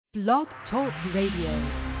Blog Talk Radio.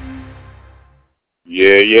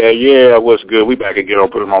 Yeah. What's good? We back again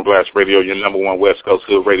on Put 'em on Blast Radio, your number one West Coast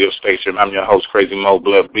Hood radio station. I'm your host, Crazy Mo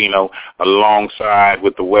Blood Bino, alongside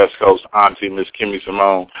with the West Coast auntie, Miss Kimmy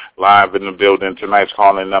Simone, live in the building. Tonight's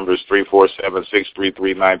calling number is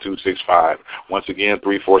 347-633-9265. Once again,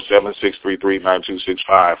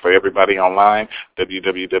 347-633-9265. For everybody online,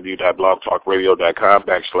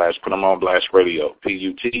 www.blogtalkradio.com/Put 'em on Blast Radio,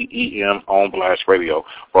 PUTEM on Blast Radio.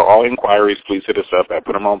 For all inquiries, please hit us up at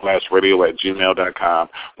putemonblastradio@gmail.com.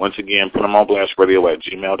 Once again, put them on blast radio at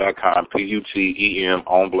gmail.com, PUTEM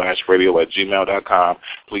on blast radio at gmail.com.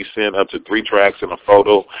 Please send up to 3 tracks and a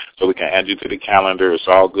photo so we can add you to the calendar. It's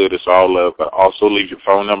all good. It's all love. But also leave your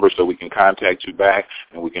phone number so we can contact you back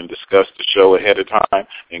and we can discuss the show ahead of time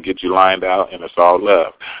and get you lined out, and it's all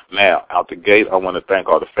love. Now, out the gate, I want to thank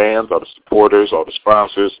all the fans, all the supporters, all the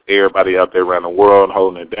sponsors, everybody out there around the world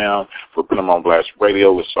holding it down for Put 'em on Blast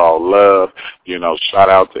Radio. It's all love. Shout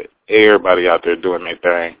out to everybody out there doing their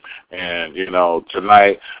thing. And,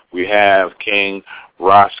 tonight we have King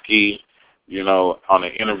Rawzky, on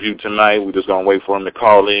the interview tonight. We're just going to wait for him to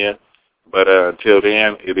call in. But until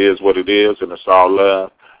then, it is what it is, and it's all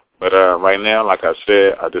love. But right now, like I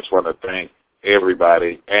said, I just want to thank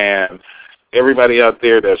everybody. And everybody out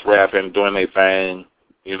there that's rapping, doing their thing,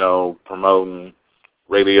 promoting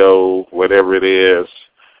radio, whatever it is,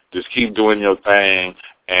 just keep doing your thing.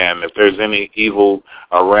 And if there's any evil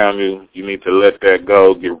around you, you need to let that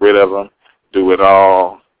go, get rid of them, do it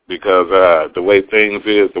all, because the way things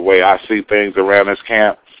is, the way I see things around this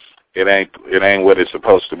camp, it ain't what it's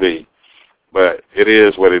supposed to be. But it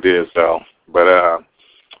is what it is, though. But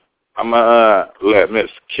I'm going to let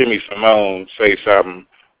Miss Kimmy Simone say something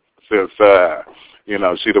since,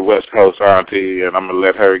 she's the West Coast auntie, and I'm going to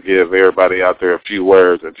let her give everybody out there a few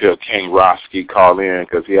words until King Rawzky call in,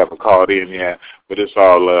 because he haven't called in yet. But it's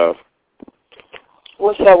all love.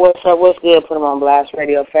 What's up? What's good, Put 'em on Blast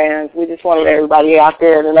Radio fans? We just want to let everybody out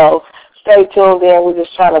there to know, stay tuned in. We're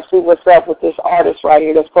just trying to see what's up with this artist right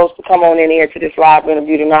here that's supposed to come on in here to this live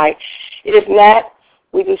interview tonight. If not,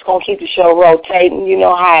 we just going to keep the show rotating. You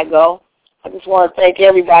know how it go. I just want to thank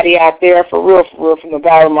everybody out there for real, from the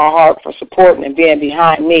bottom of my heart for supporting and being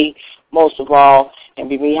behind me, most of all, and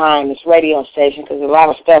be behind this radio station, because a lot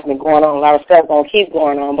of stuff been going on. A lot of stuff going to keep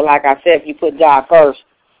going on. But like I said, if you put God first,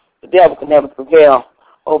 the devil can never prevail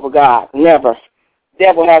over God. Never. The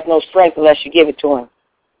devil has no strength unless you give it to him.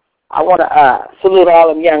 I want to salute all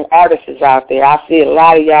them young artists out there. I see a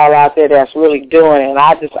lot of y'all out there that's really doing it. And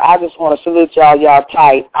I just want to salute y'all. Y'all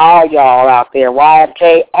tight. All y'all out there.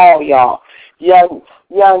 YFK, all y'all. Young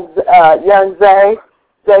Zay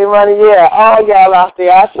Money, yeah, all y'all out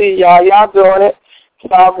there. I see y'all. Y'all doing it.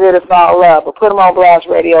 It's all good. It's all love. But Put 'em on Blast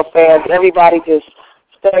Radio fans. Everybody just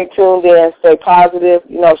stay tuned in, stay positive,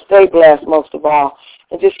 stay blessed most of all,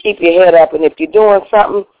 and just keep your head up. And if you're doing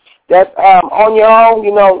something that's on your own,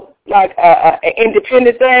 like an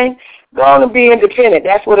independent thing, go on and be independent.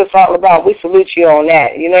 That's what it's all about. We salute you on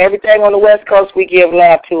that. Everything on the West Coast, we give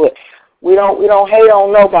love to it. We don't hate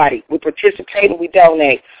on nobody. We participate and we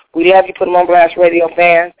donate. We love you, Put 'em on Blast Radio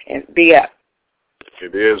fans, and be up.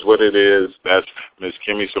 It is what it is. That's Miss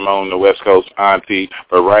Kimmy Simone, the West Coast auntie.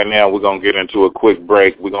 But right now we're going to get into a quick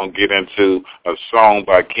break. We're going to get into a song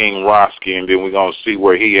by King Rawzky, and then we're going to see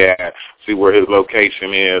where he at, see where his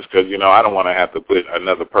location is, because, I don't want to have to put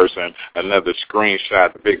another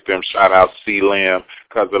screenshot victim, shout out C-Lim,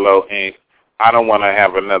 Cuzalo Inc. I don't want to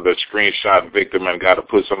have another screenshot victim and got to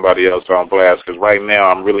put somebody else on blast, because right now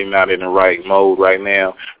I'm really not in the right mode right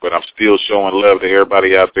now, but I'm still showing love to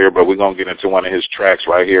everybody out there. But we're going to get into one of his tracks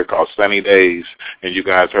right here called Sunny Days, and you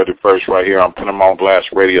guys heard it first right here on Put 'em on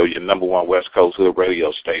Blast Radio, your number one West Coast Hood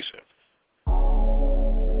radio station.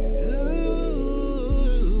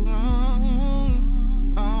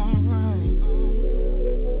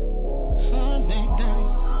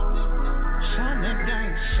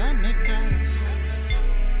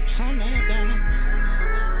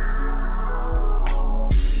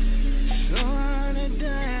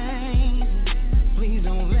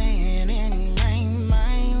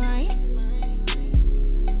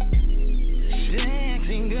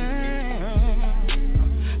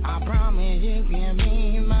 I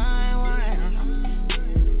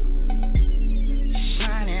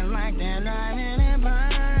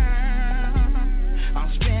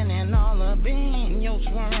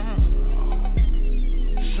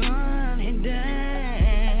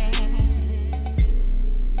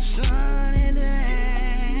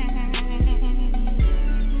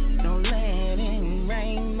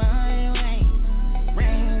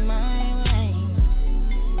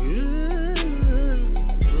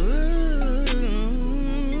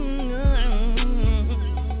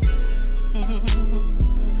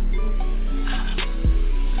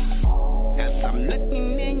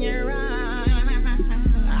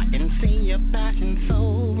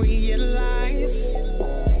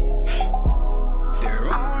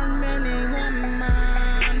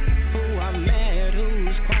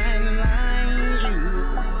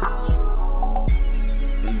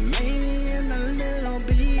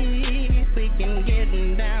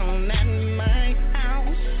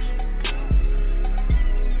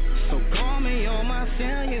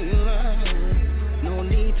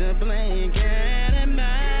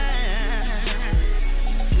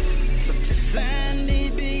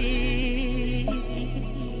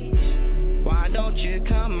don't you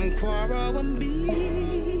come and quarrel with me?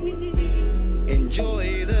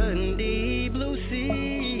 Enjoy the deep blue sea.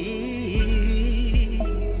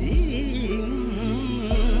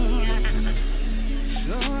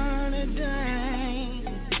 Sunny day,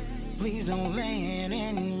 please don't let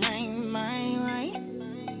it rain my way.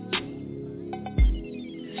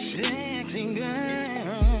 Sexy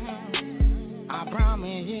girl, I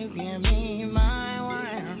promise you can be my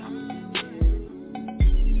wife.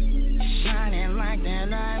 Shining like that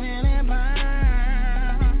diamond and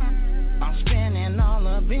pearl, I'm spinning all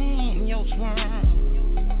up in your swirl.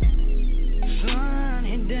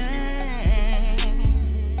 Sunny day,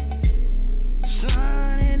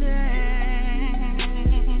 sunny day,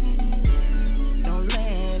 don't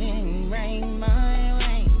let it rain my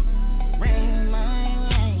way, rain my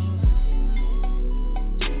way.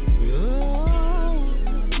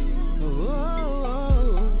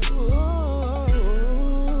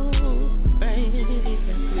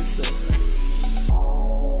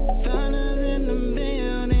 Thunders in the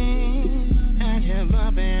building, and you're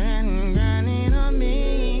bumping and grinding on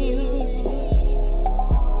me.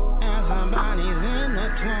 As our bodies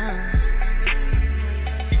intertwine,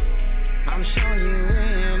 I'm sure you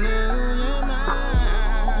will lose your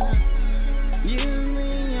mind.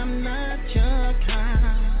 Usually I'm not your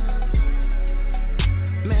kind,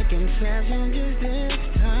 making sessions just this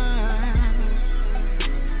time.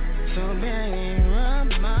 So baby, rub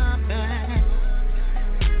my back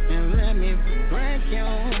and let me break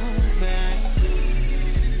your back.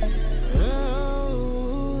 Oh,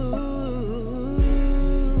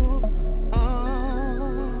 oh,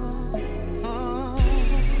 oh,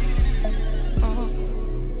 oh.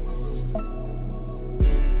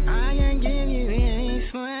 I can give you any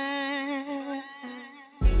sweat,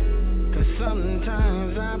 'cause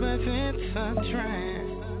sometimes opposites attract.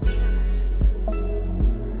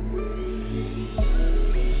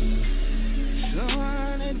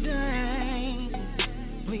 Sunny day,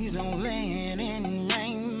 please don't let it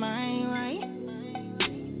rain my way.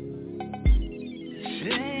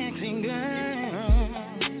 Sexy girl,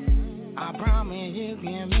 I promise you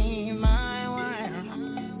can be my wife.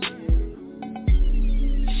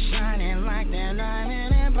 Shining like that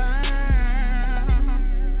diamond and pearl,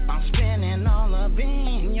 I'm spinning all up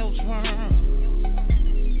in your swirl.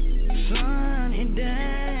 Sunny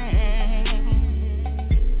day,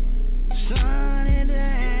 sunny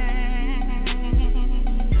day,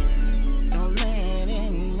 don't let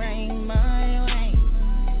it rain my way,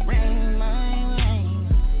 rain my way.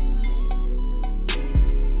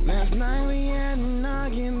 Last night we had an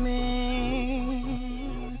argument,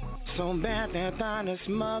 so bad that thought it's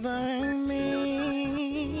smothering me.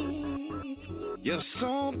 You're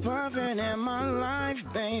so perfect in my life,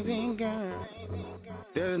 baby girl.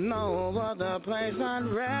 There's no other place I'd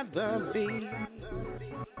rather be.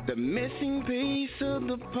 The missing piece of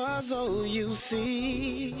the puzzle, you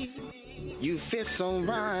see. You fit so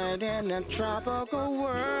right in a tropical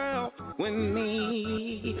world with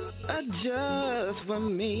me. Adjust with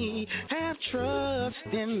me, have trust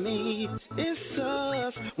in me. It's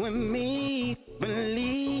us with me,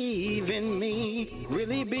 believe in me.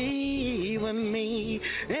 Really be with me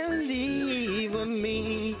and leave with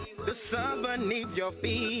me. The sun beneath your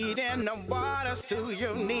feet and the water's to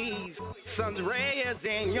your knees. Sun's rays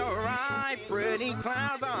in your eye, pretty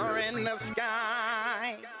clouds are in the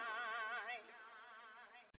sky.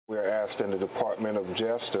 We're asked in the Department of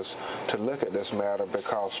Justice to look at this matter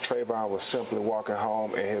because Trayvon was simply walking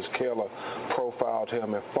home and his killer profiled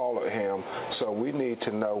him and followed him. So we need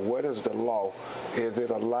to know, what is the law? Is it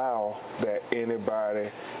allowed that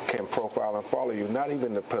anybody can profile and follow you? Not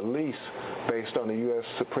even the police, based on the U.S.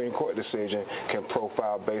 Supreme Court decision, can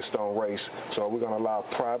profile based on race. So we're going to allow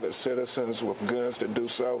private citizens with guns to do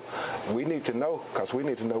so. We need to know, because we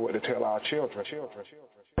need to know what to tell our children.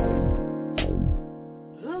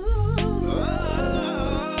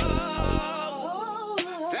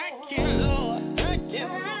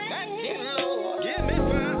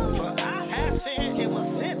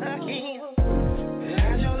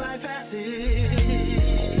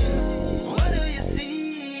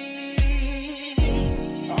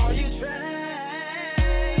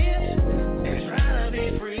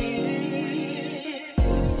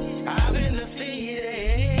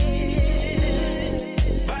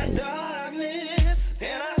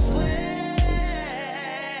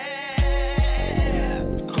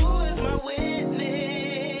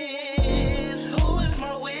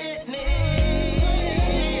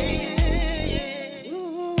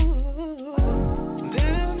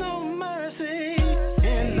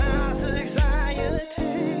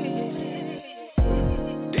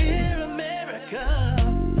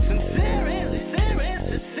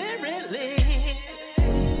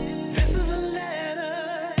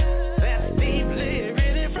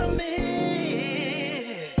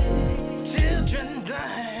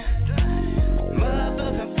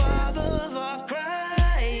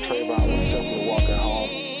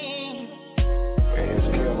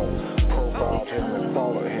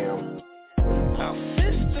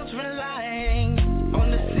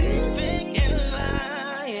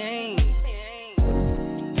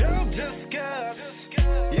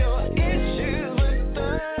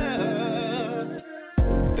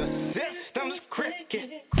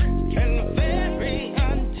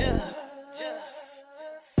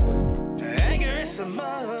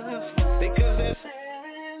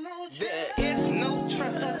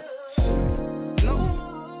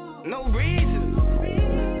 no reason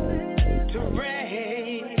to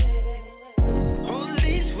raise.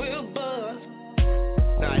 Police will bust,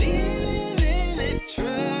 not even a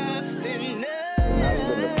trust in us. Not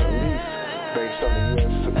even the police, based on the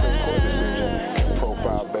U.S. Supreme Court decision, can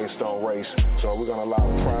profile based on race. So we're going to allow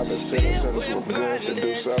private citizens with guns to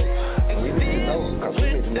do so. And we need to know, because we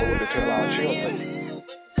need to know what to tell our children.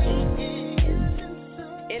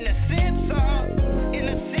 In a sense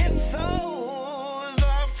of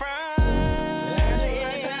our pride.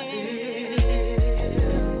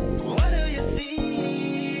 What do you see?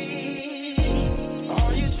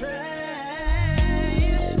 Are you trying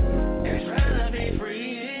to be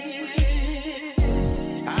free?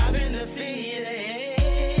 I've been defeated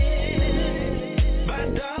by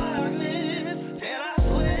darkness, and I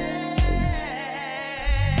swear,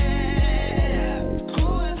 who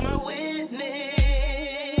is my witness?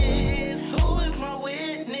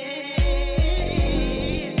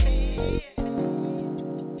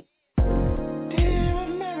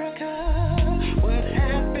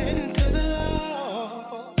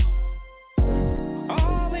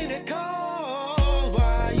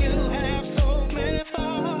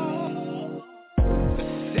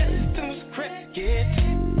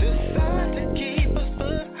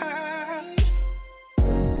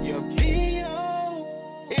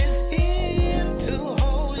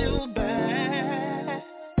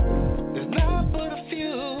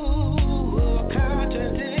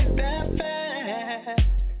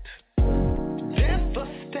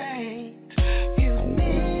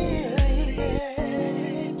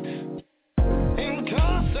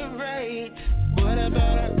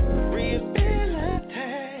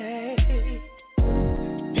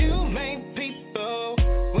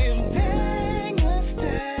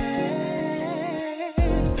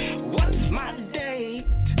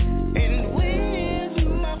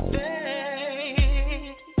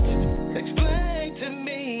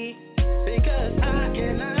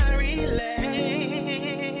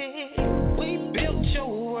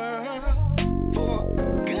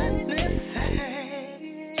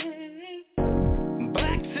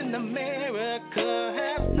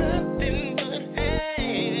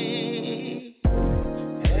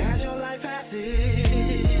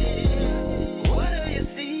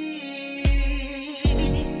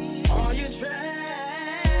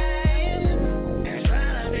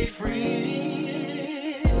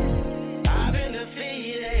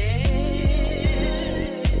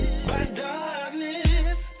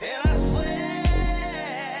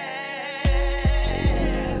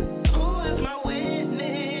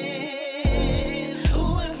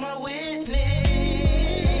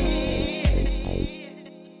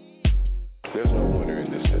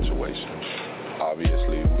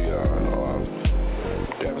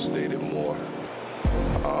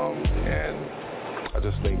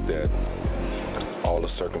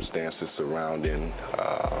 Surrounding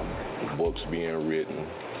books being written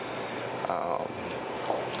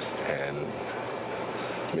and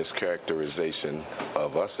mischaracterization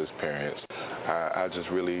of us as parents, I just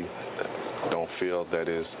really don't feel that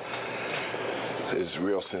is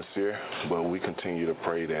real sincere, but we continue to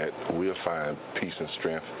pray that we'll find peace and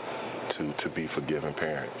strength to be forgiving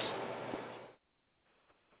parents.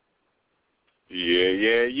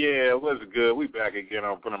 Yeah. What's good? We back again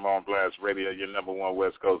on Put 'em on Blast Radio, your number one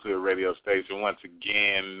West Coast Hood radio station. Once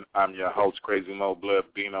again, I'm your host, Crazy Mo Blood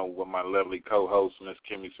Bino, with my lovely co-host, Miss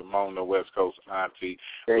Kimmy Simone, the West Coast auntie,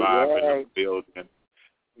 live in the building.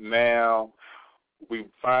 Now, we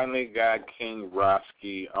finally got King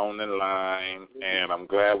Rawzky on the line, and I'm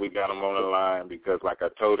glad we got him on the line because, like I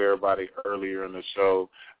told everybody earlier in the show,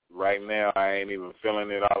 right now, I ain't even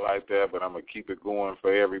feeling it all like that, but I'm going to keep it going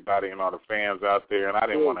for everybody and all the fans out there, and I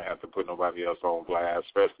didn't want to have to put nobody else on blast,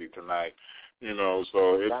 especially tonight,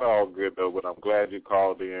 so it's all good, though, but I'm glad you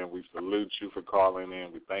called in. We salute you for calling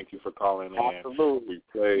in. We thank you for calling in. Absolutely. We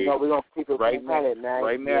played. We're going to keep it right minute, man.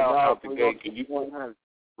 Right now, out the gate, can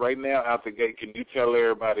you tell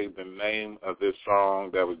everybody the name of this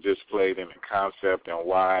song that was just played and the concept and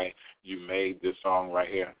why you made this song right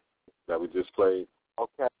here that we just played?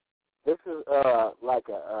 Okay. This is like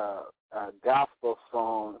a gospel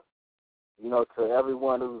song, to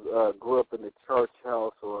everyone who grew up in the church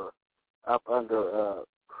house or up under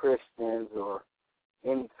Christians or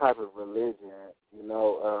any type of religion, and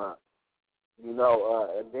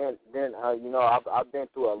then I've been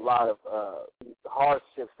through a lot of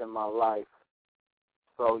hardships in my life,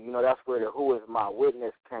 so that's where the "Who Is My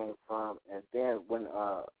Witness" came from, and then when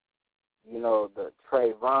the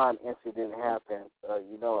Trayvon incident happened,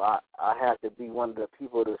 I had to be one of the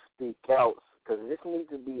people to speak out because this needs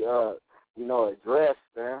to be, addressed,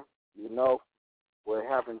 man. what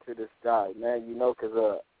happened to this guy, man. You know, cause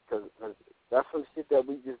that's some shit that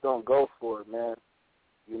we just don't go for, man.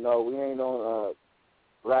 You know, we ain't on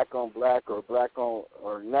black on black or black on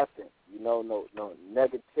or nothing. You know, no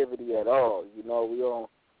negativity at all. You know, we on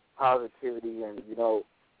positivity and, you know,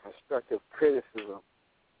 constructive criticism.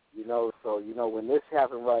 You know, so, you know, when this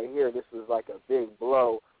happened right here, this was like a big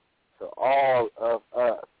blow to all of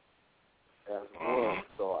us as men.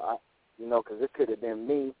 So, you know, because it could have been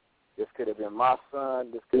me, this could have been my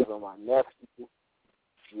son, this could have been my nephew,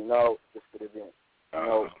 you know, this could have been, you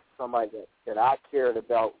know, somebody that I cared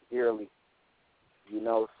about dearly, you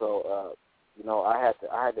know, so, you know, I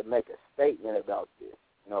had to make a statement about this,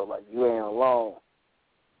 you know, like, you ain't alone,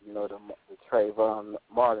 you know, the Trayvon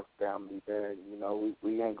Martin family, man, you know,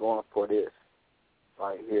 we ain't going for this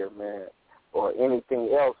right here, man, or anything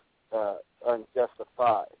else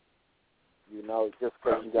unjustified, you know, just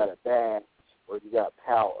because you got a badge or you got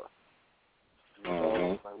power. You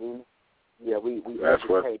know, like we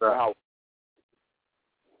educate out,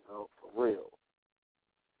 you know, for real.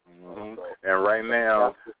 So, and right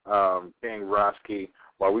now, King Rawzky,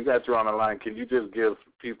 while we got you on the line, can you just give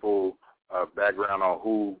people a background on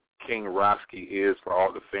who King Rawzky is for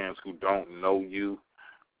all the fans who don't know you?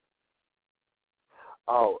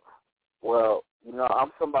 Oh, well, you know,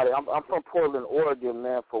 I'm from Portland, Oregon,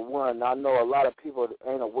 man, for one. I know a lot of people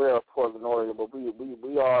ain't aware of Portland, Oregon, but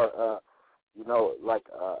we are, you know, like,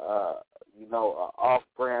 you know, off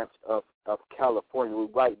branch of California. We're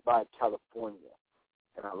right by California.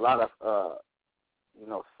 And a lot of, you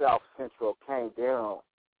know, South Central came down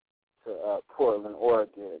to Portland,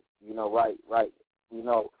 Oregon, you know, right, you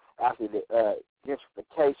know, after the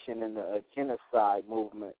gentrification and the genocide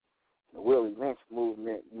movement, the Willie Lynch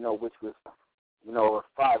movement, you know, which was, you know, over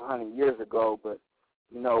 500 years ago, but,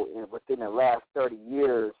 you know, within the last 30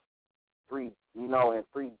 years, in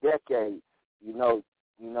 3 decades, you know,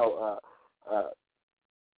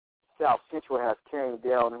 South Central has came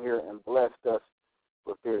down here and blessed us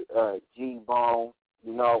with their G-bone,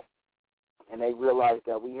 you know, and they realized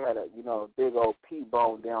that we had a, you know, a big old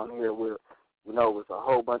P-bone down here where, you know, it was a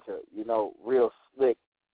whole bunch of, you know, real slick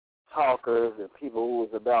talkers and people who was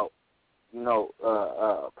about, you know,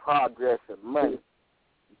 progress and money,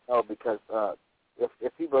 you know, because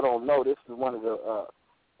if people don't know, this is one of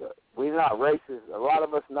we're not racist. A lot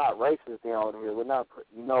of us not racist down here. We're not,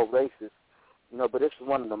 you know, racist, you know, but this is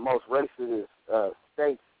one of the most racist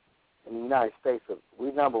states in the United States.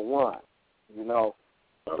 We're number one, you know,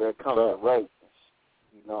 when it comes to race.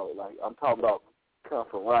 You know, like I'm talking about come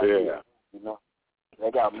from right here, you know. They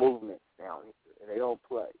got movements down here, and they don't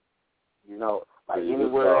play. You know, like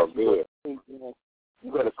anywhere else you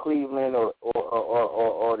go to Cleveland or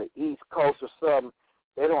the East Coast or something,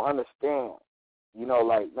 they don't understand. You know,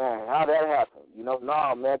 like, man, how that happened? You know,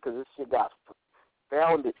 nah, man, because this shit got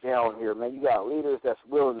founded down here, man. You got leaders that's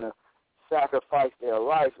willing to sacrifice their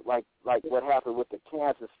life, like what happened with the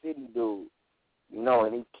Kansas City dude, you know,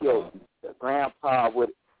 and he killed the grandpa with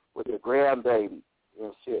the grandbaby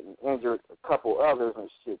and shit, and injured a couple others and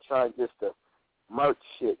shit, trying just to murk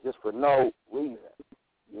shit just for no reason,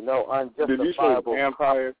 you know, unjustifiable. Did you say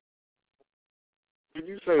vampire? Did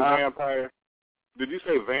you say vampire? Did you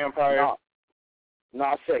say vampire? No,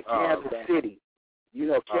 I said Kansas City. You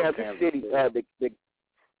know, Kansas City.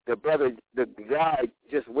 The brother, the guy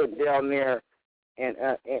just went down there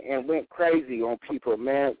and went crazy on people,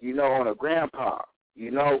 man. You know, on a grandpa.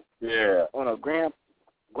 You know, on a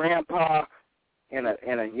grandpa and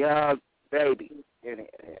a young baby, and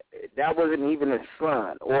that wasn't even his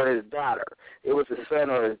son or his daughter. It was his son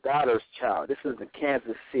or his daughter's child. This is in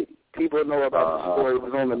Kansas City. People know about the story. It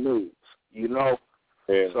was on the news. You know,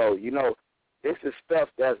 so you know. This is stuff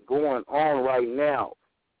that's going on right now,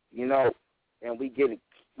 you know, and we getting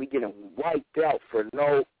wiped out for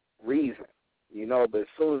no reason, you know. But as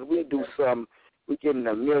soon as we do something, we getting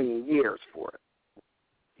a million years for it,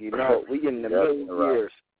 you know. We getting a million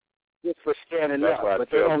years just for standing up,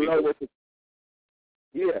 but they don't know what they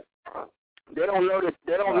don't know that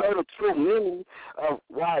they don't know the true meaning of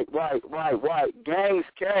why gangs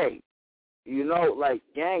came, you know. Like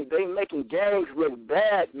gangs, they making gangs look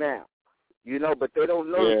bad now. You know, but they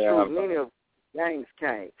don't know the true meaning of gangs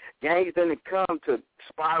came. Gangs didn't come to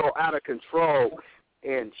spiral out of control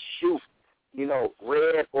and shoot, you know,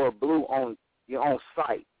 red or blue on your own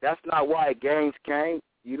sight. That's not why gangs came.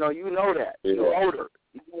 You know that. You're older.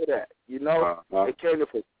 You know that. You know, they came to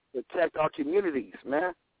protect our communities,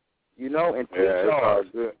 man. You know, and teach us,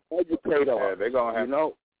 educate us. Yeah, they're gonna have, you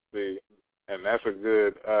know. See, and that's a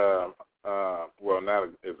good. Well, not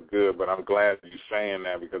as good, but I'm glad you're saying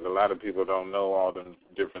that because a lot of people don't know all the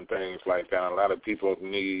different things like that. A lot of people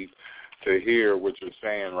need to hear what you're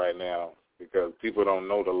saying right now, because people don't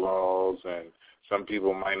know the laws, and some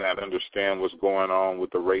people might not understand what's going on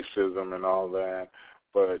with the racism and all that.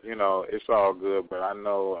 But, you know, it's all good. But I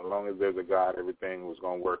know as long as there's a God, everything was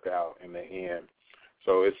going to work out in the end.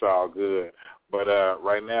 So it's all good. But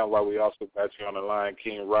right now, while we also got you on the line,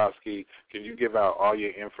 King Rawzky, can you give out all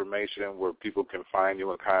your information where people can find you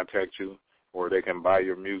and contact you, or they can buy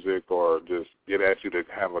your music or just get at you to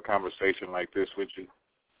have a conversation like this with you?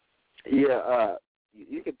 Yeah,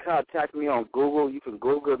 you can contact me on Google. You can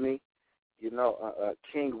Google me, you know,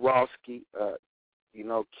 King Rawzky, you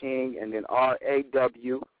know, King, and then Rawzky.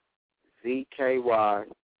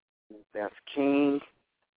 That's King,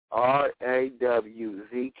 Rawzky,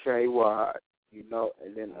 you know,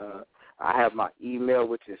 and then I have my email,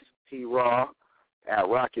 which is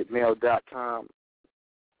praw@rocketmail.com,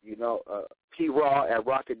 you know,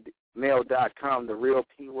 praw@rocketmail.com, the real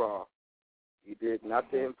P-Raw. You did, not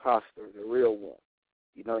the imposter, the real one.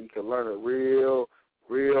 You know, you can learn a real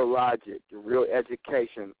logic, the real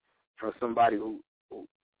education from somebody who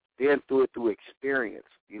been through it through experience,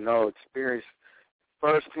 you know, experienced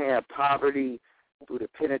firsthand poverty through the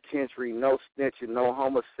penitentiary, no snitching, no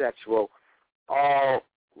homosexual, all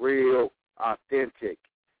real, authentic.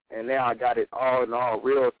 And now I got it all in all,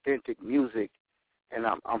 real authentic music, and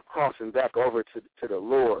I'm crossing back over to the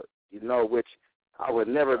Lord, you know, which I would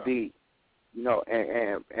never be, you know,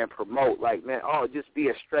 and promote like, man, oh, just be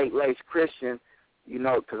a straight-laced Christian, you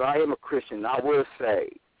know, because I am a Christian. I will say,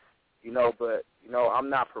 you know, but, you know, I'm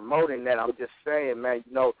not promoting that. I'm just saying, man,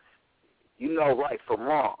 you know right from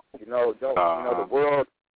wrong. You know, don't you know, the world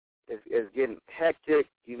is getting hectic.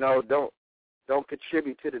 You know, don't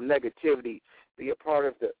contribute to the negativity. Be a part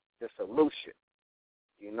of the solution.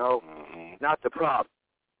 You know, not the problem.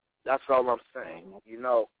 That's all I'm saying. You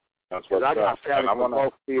know, because I got family from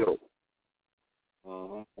both fields.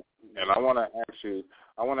 And I want to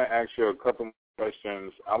ask you a couple more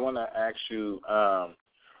questions. I want to ask you,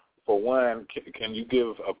 for one, can you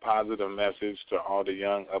give a positive message to all the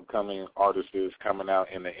young upcoming artists coming out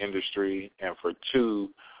in the industry? And for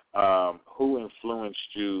two, who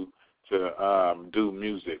influenced you to do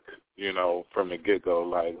music, you know, from the get-go?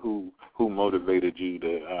 Like, who motivated you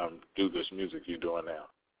to do this music you're doing now?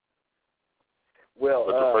 Well,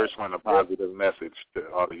 but the first one, a positive message to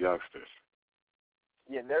all the youngsters.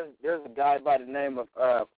 Yeah, there's a guy by the name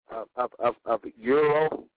of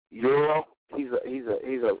Euro. He's a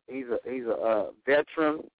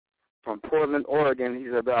veteran from Portland, Oregon.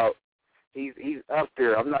 He's up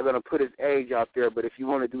there. I'm not going to put his age out there, but if you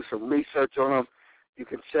want to do some research on him, you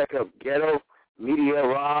can check out Ghetto Media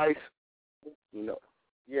Rise. You know,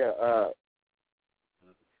 you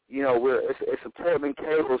know, it's a Portland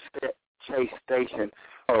cable chase station,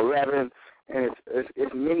 11, and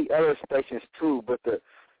it's many other stations too. But the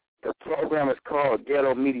program is called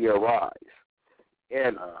Ghetto Media Rise.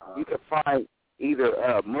 And you can find either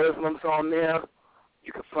Muslims on there,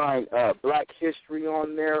 you can find Black history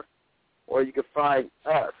on there, or you can find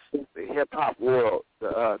us, the hip-hop world,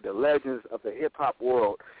 the legends of the hip-hop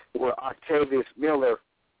world, where Octavius Miller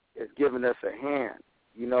is giving us a hand,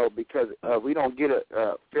 you know, because we don't get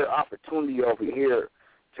a fair opportunity over here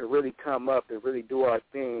to really come up and really do our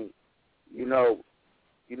thing. You know,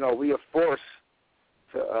 we are forced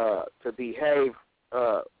to behave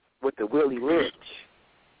with the Willie Lynch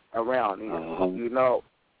around here, you know,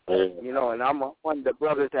 and I'm one of the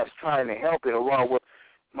brothers that's trying to help it, along with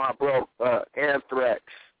my bro Anthrax,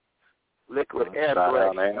 Liquid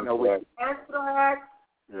Anthrax. You know, Anthrax.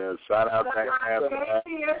 Yeah, shout out to Anthrax.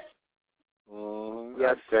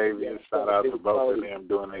 Yes, Xavier. Shout out to both of them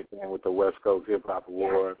doing their thing with the West Coast Hip Hop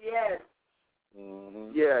Awards. Yes.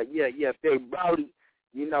 Yeah. Big Brody.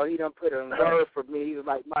 You know, he done put in word for me. He was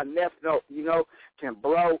like, my nephew, you know, can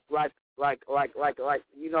blow like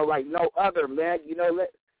you know, like no other, man. You know,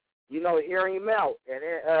 hear him out. And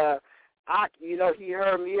then you know, he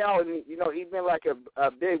heard me out, and you know, he's been like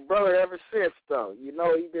a big brother ever since, though. You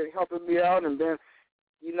know, he's been helping me out and been,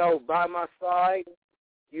 you know, by my side.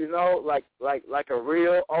 You know, like a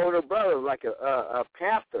real older brother, like a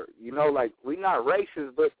Panther. You know, like we not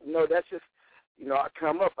racist, but you know, that's just. You know, I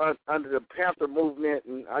come up under the Panther movement,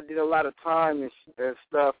 and I did a lot of time and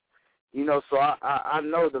stuff, you know, so I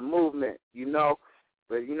know the movement, you know.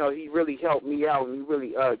 But, you know, he really helped me out, and he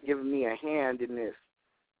really given me a hand in this,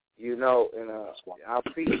 you know, and I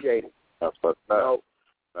appreciate it. That's what's up.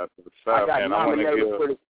 That's what's up. I got nominated for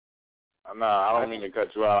the... No, I don't mean to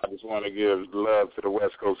cut you out. I just want to give love to the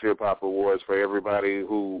West Coast Hip Hop Awards for everybody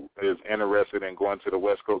who is interested in going to the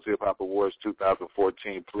West Coast Hip Hop Awards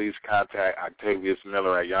 2014. Please contact Octavius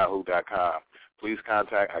Miller at yahoo.com. Please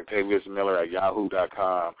contact Octavius Miller at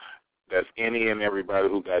yahoo.com. That's any and everybody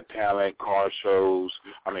who got talent, car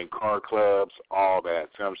clubs, all that.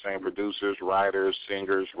 See what I'm saying? Producers, writers,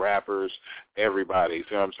 singers, rappers, everybody.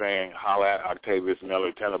 See what I'm saying? Holla at Octavius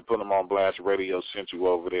Miller. Tell him, put him on Blast Radio, sent you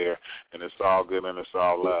over there, and it's all good and it's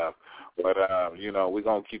all love. But, we're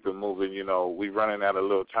going to keep it moving. We running out of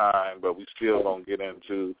little time, but we still going to get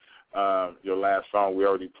into your last song. We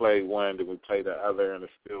already played one, then we played the other, and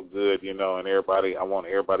it's still good, and I want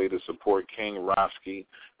everybody to support King Rawzky.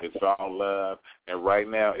 It's all love. And right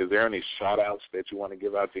now, is there any shout-outs that you want to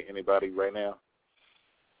give out to anybody right now?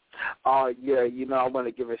 Yeah, I want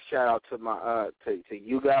to give a shout-out to my to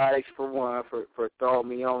you guys, for one, for throwing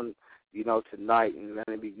me on, tonight and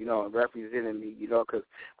letting me, representing me, because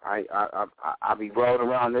I be rolling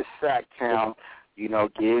around this sack town, get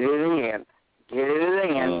it in.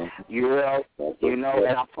 And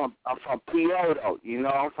I'm from Kyoto,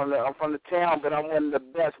 I'm from the town, but I'm one of the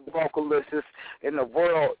best vocalists in the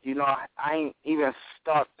world, I ain't even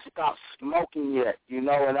stopped smoking yet, and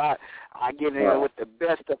I get in with the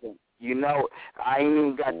best of them, I ain't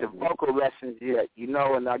even got the vocal lessons yet,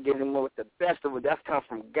 and I get in with the best of it. That's come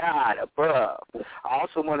from God above. I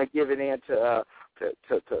also want to give it in to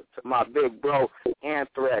my big bro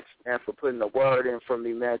Anthrax, man, for putting the word in for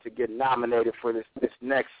me, man, to get nominated for this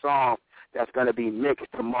next song that's going to be mixed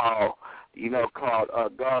tomorrow, called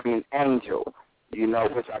Guardian Angel,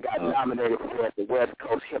 which I got nominated for at the West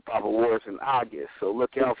Coast Hip Hop Awards in August. So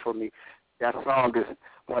look out for me. That song is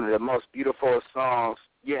one of the most beautiful songs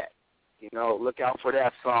yet. Look out for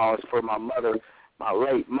that song. It's for my mother, my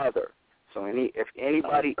late mother. So if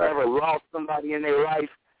anybody ever lost somebody in their life,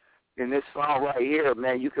 in this song right here,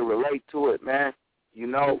 man, you can relate to it, man.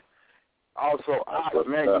 Also,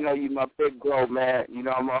 man, you my big bro, man. I'm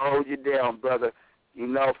going to hold you down, brother.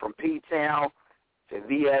 From P-Town to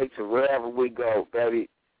VA to wherever we go, baby.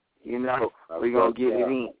 We're going to get it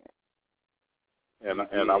in.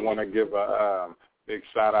 And I want to give a big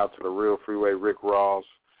shout-out to the Real Freeway Rick Ross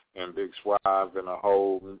and Big Suave and the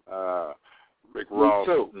whole Rick Ross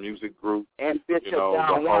music group. And Bishop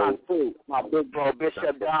Don Juan, too. My big bro,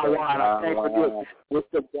 Bishop Don Juan. I can't forget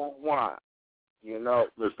Mr. Don Juan.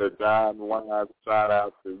 Mr. Don Juan, shout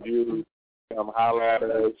out to you. Come holler at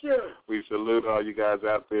us. We salute all you guys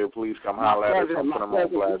out there. Please come holler at us. Put them on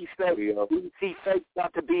Blast Radio. EC Fake's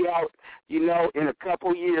about to be out, in a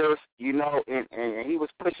couple years, and he was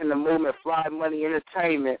pushing the movement Fly Money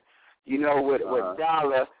Entertainment, with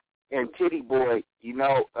Dollar and Titty Boy,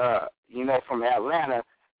 from Atlanta,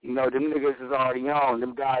 them niggas is already on,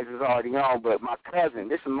 them guys is already on, but my cousin,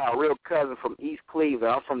 this is my real cousin from East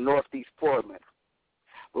Cleveland, I'm from Northeast Portland.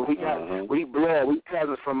 But we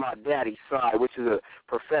cousins from my daddy's side, which is a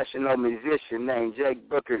professional musician named Jake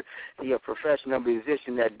Booker. He a professional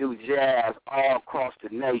musician that do jazz all across the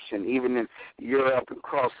nation, even in Europe and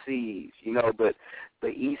across seas, but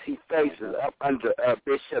EC Face is up under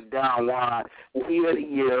Bishop Don Juan, Key of the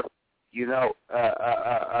Year,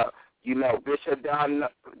 Bishop Don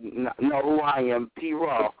know who I am,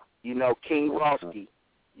 P-Raw, King Rawzky,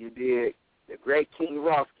 you dig? The great King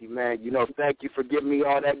Rawzky, man. Thank you for giving me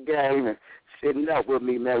all that game and sitting up with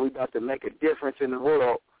me, man. We about to make a difference in the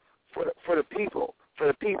world for the people. For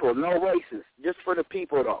the people, no races, just for the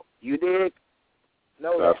people, though. You dig?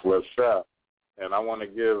 That's what's up. And I want to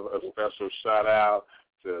give a special shout-out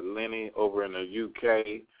to Lenny over in the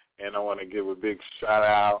UK, and I want to give a big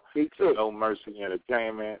shout-out to No Mercy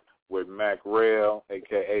Entertainment with Mac Rail,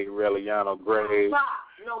 a.k.a. Reliano Graves.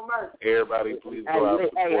 No mercy. Everybody, please go out and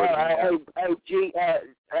support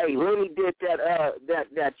Hey, Lenny did that.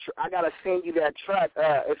 I gotta send you that track.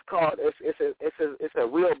 It's called. It's a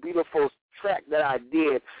real beautiful track that I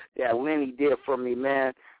did that Lenny did for me,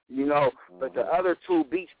 man. But the other two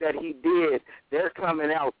beats that he did, they're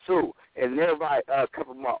coming out too, and they're by a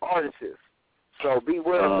couple of my artists. So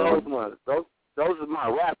beware of those ones. Those are my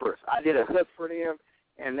rappers. I did a hook for them,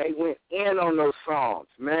 and they went in on those songs,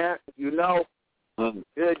 man.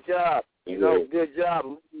 Good job. Good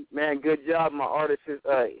job, man. Good job, my artists,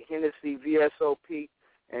 Hennessy, VSOP,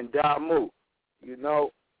 and Damu.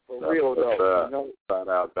 For real, though. Shout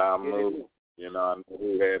out Damu. I know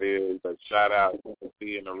who that is, but shout out to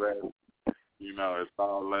C and the rest. It's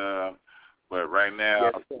all love. But right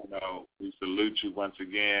now, we salute you once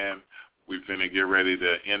again. We're finna get ready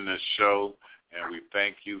to end this show, and we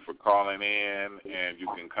thank you for calling in, and you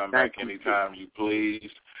can come back anytime you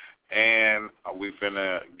please. And we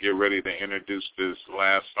finna get ready to introduce this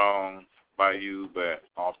last song by you, but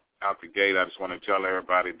out the gate, I just want to tell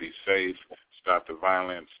everybody, be safe, stop the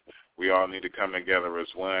violence. We all need to come together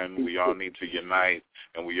as one. We all need to unite,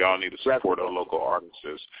 and we all need to support our local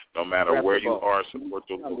artists. No matter where you are, support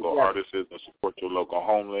your local artists and support your local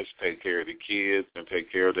homeless. Take care of the kids and take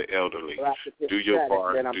care of the elderly. Do your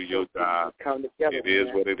part. Do your job. It is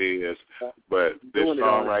what it is. But this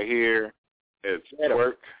song right here, it's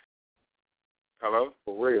Twerk. Hello?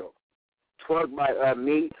 For real. Twerk by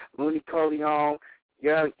me, Mooney Coleon,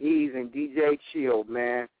 Young Ease, and DJ Chill,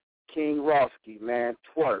 man. King Rawzky, man.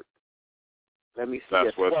 Twerk. Let me see.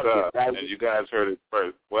 That's what's up. And you guys heard it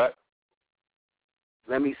first. What?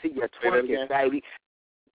 Let me see your twerking, baby.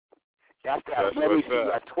 That's let me see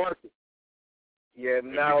your twerking. Yeah,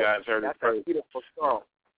 no. You guys heard it first. That's a beautiful song.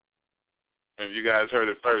 And you guys heard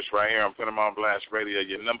it first right here on Put 'em on Blast Radio,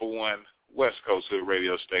 your number one West Coast Hood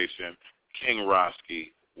radio station, King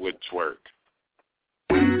Rawzky with Twerk.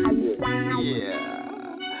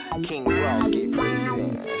 Yeah. King Rawzky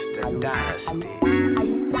presents the Dynasty.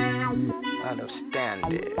 Understand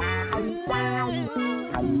it.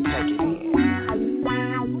 Take it in.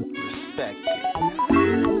 Respect it.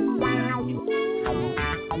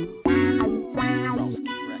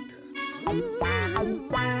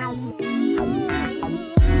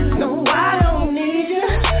 No, I don't need you.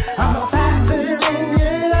 I'm a factor in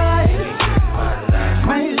your life.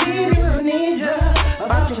 My leader need you.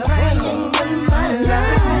 About your praying in my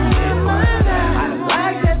life. I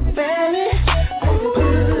like that family.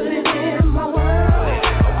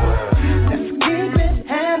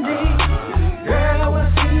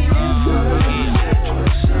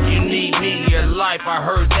 I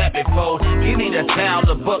heard that before. You need a towel,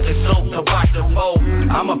 a bucket, soap to wash the pole.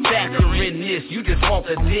 I'm a factor in this, you just want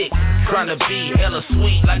the dick. Trying to be hella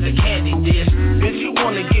sweet like a candy dish. If you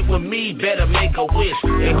wanna get with me, better make a wish.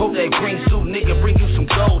 And hope that green suit nigga bring you some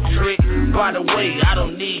gold trick. By the way, I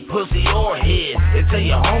don't need pussy or head. Until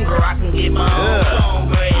you're hungry, I can get my own song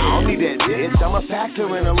bread. I don't need that bitch, I'm a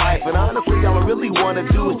factor in her life. And honestly, all I really wanna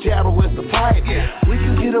do is jabber with the pipe. We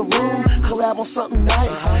can get a room, collab on something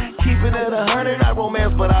nice. Keep it at 100, I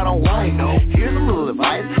romance, but I don't whine. Here's a little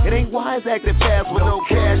advice, it ain't wise acting fast with no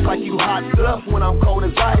cash like you hot stuff when I'm cold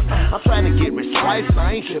as ice. I'm trying to get rich twice,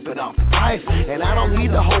 I ain't tripping off the price. And I don't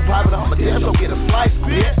need the whole pie, but I'm a damn so get a slice,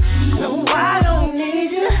 bitch. No, I don't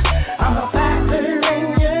need you, I'm a factor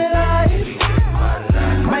in your life.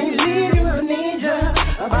 My leader need you,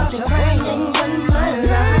 about your praying in my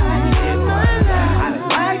life. I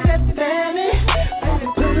like that family, baby,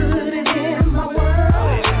 put it in my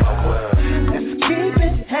world. Let's keep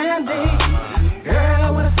it handy, girl, I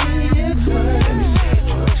wanna see it twerk.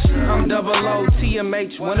 I'm double O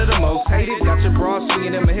TMH, one of the most hated. Got your bra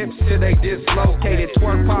swinging in my hips till they dislocated.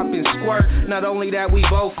 Twerk, pop, and squirt. Not only that, we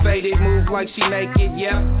both faded. Move like she naked.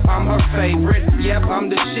 Yep, I'm her favorite. Yep, I'm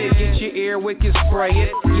the shit. Get your ear wicked, spray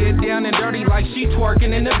it. Get down and dirty like she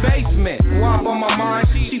twerking in the basement. Wop on my mind,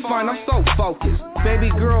 she fine. I'm so focused. Baby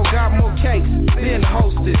girl got more cakes than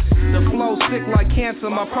hostess. The flow sick like cancer.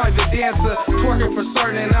 My private dancer twerking for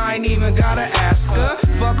certain. I ain't even gotta ask her.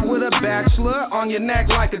 Fuck with a bachelor on your neck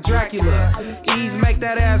like a Dracula. Ease make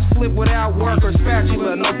that ass flip without work or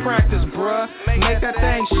spatula. No practice, bruh. Make that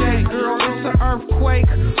thing shake, girl. It's an earthquake.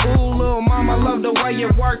 Ooh, little mama, love the way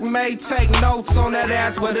your work made. Take notes on that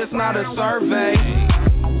ass, but it's not a survey.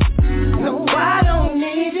 No, I don't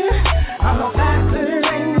need you. I'm a factor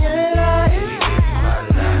in your life.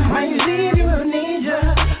 My leader need you.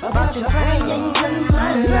 About your praying in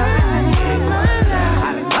my life. I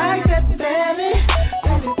like that family.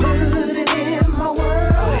 Baby, put it in my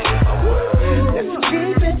world. Let's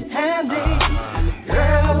keep it handy.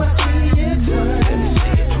 Girl, I wanna see it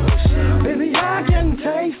twerk. Baby, I can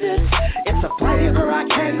taste it. It's a flavor I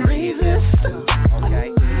can't resist.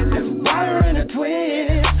 Okay. There's water in a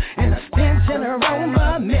twist and a stench and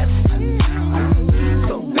aroma mist.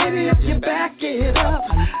 So baby, if you back it up,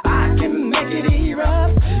 I can make it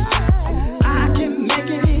erupt. I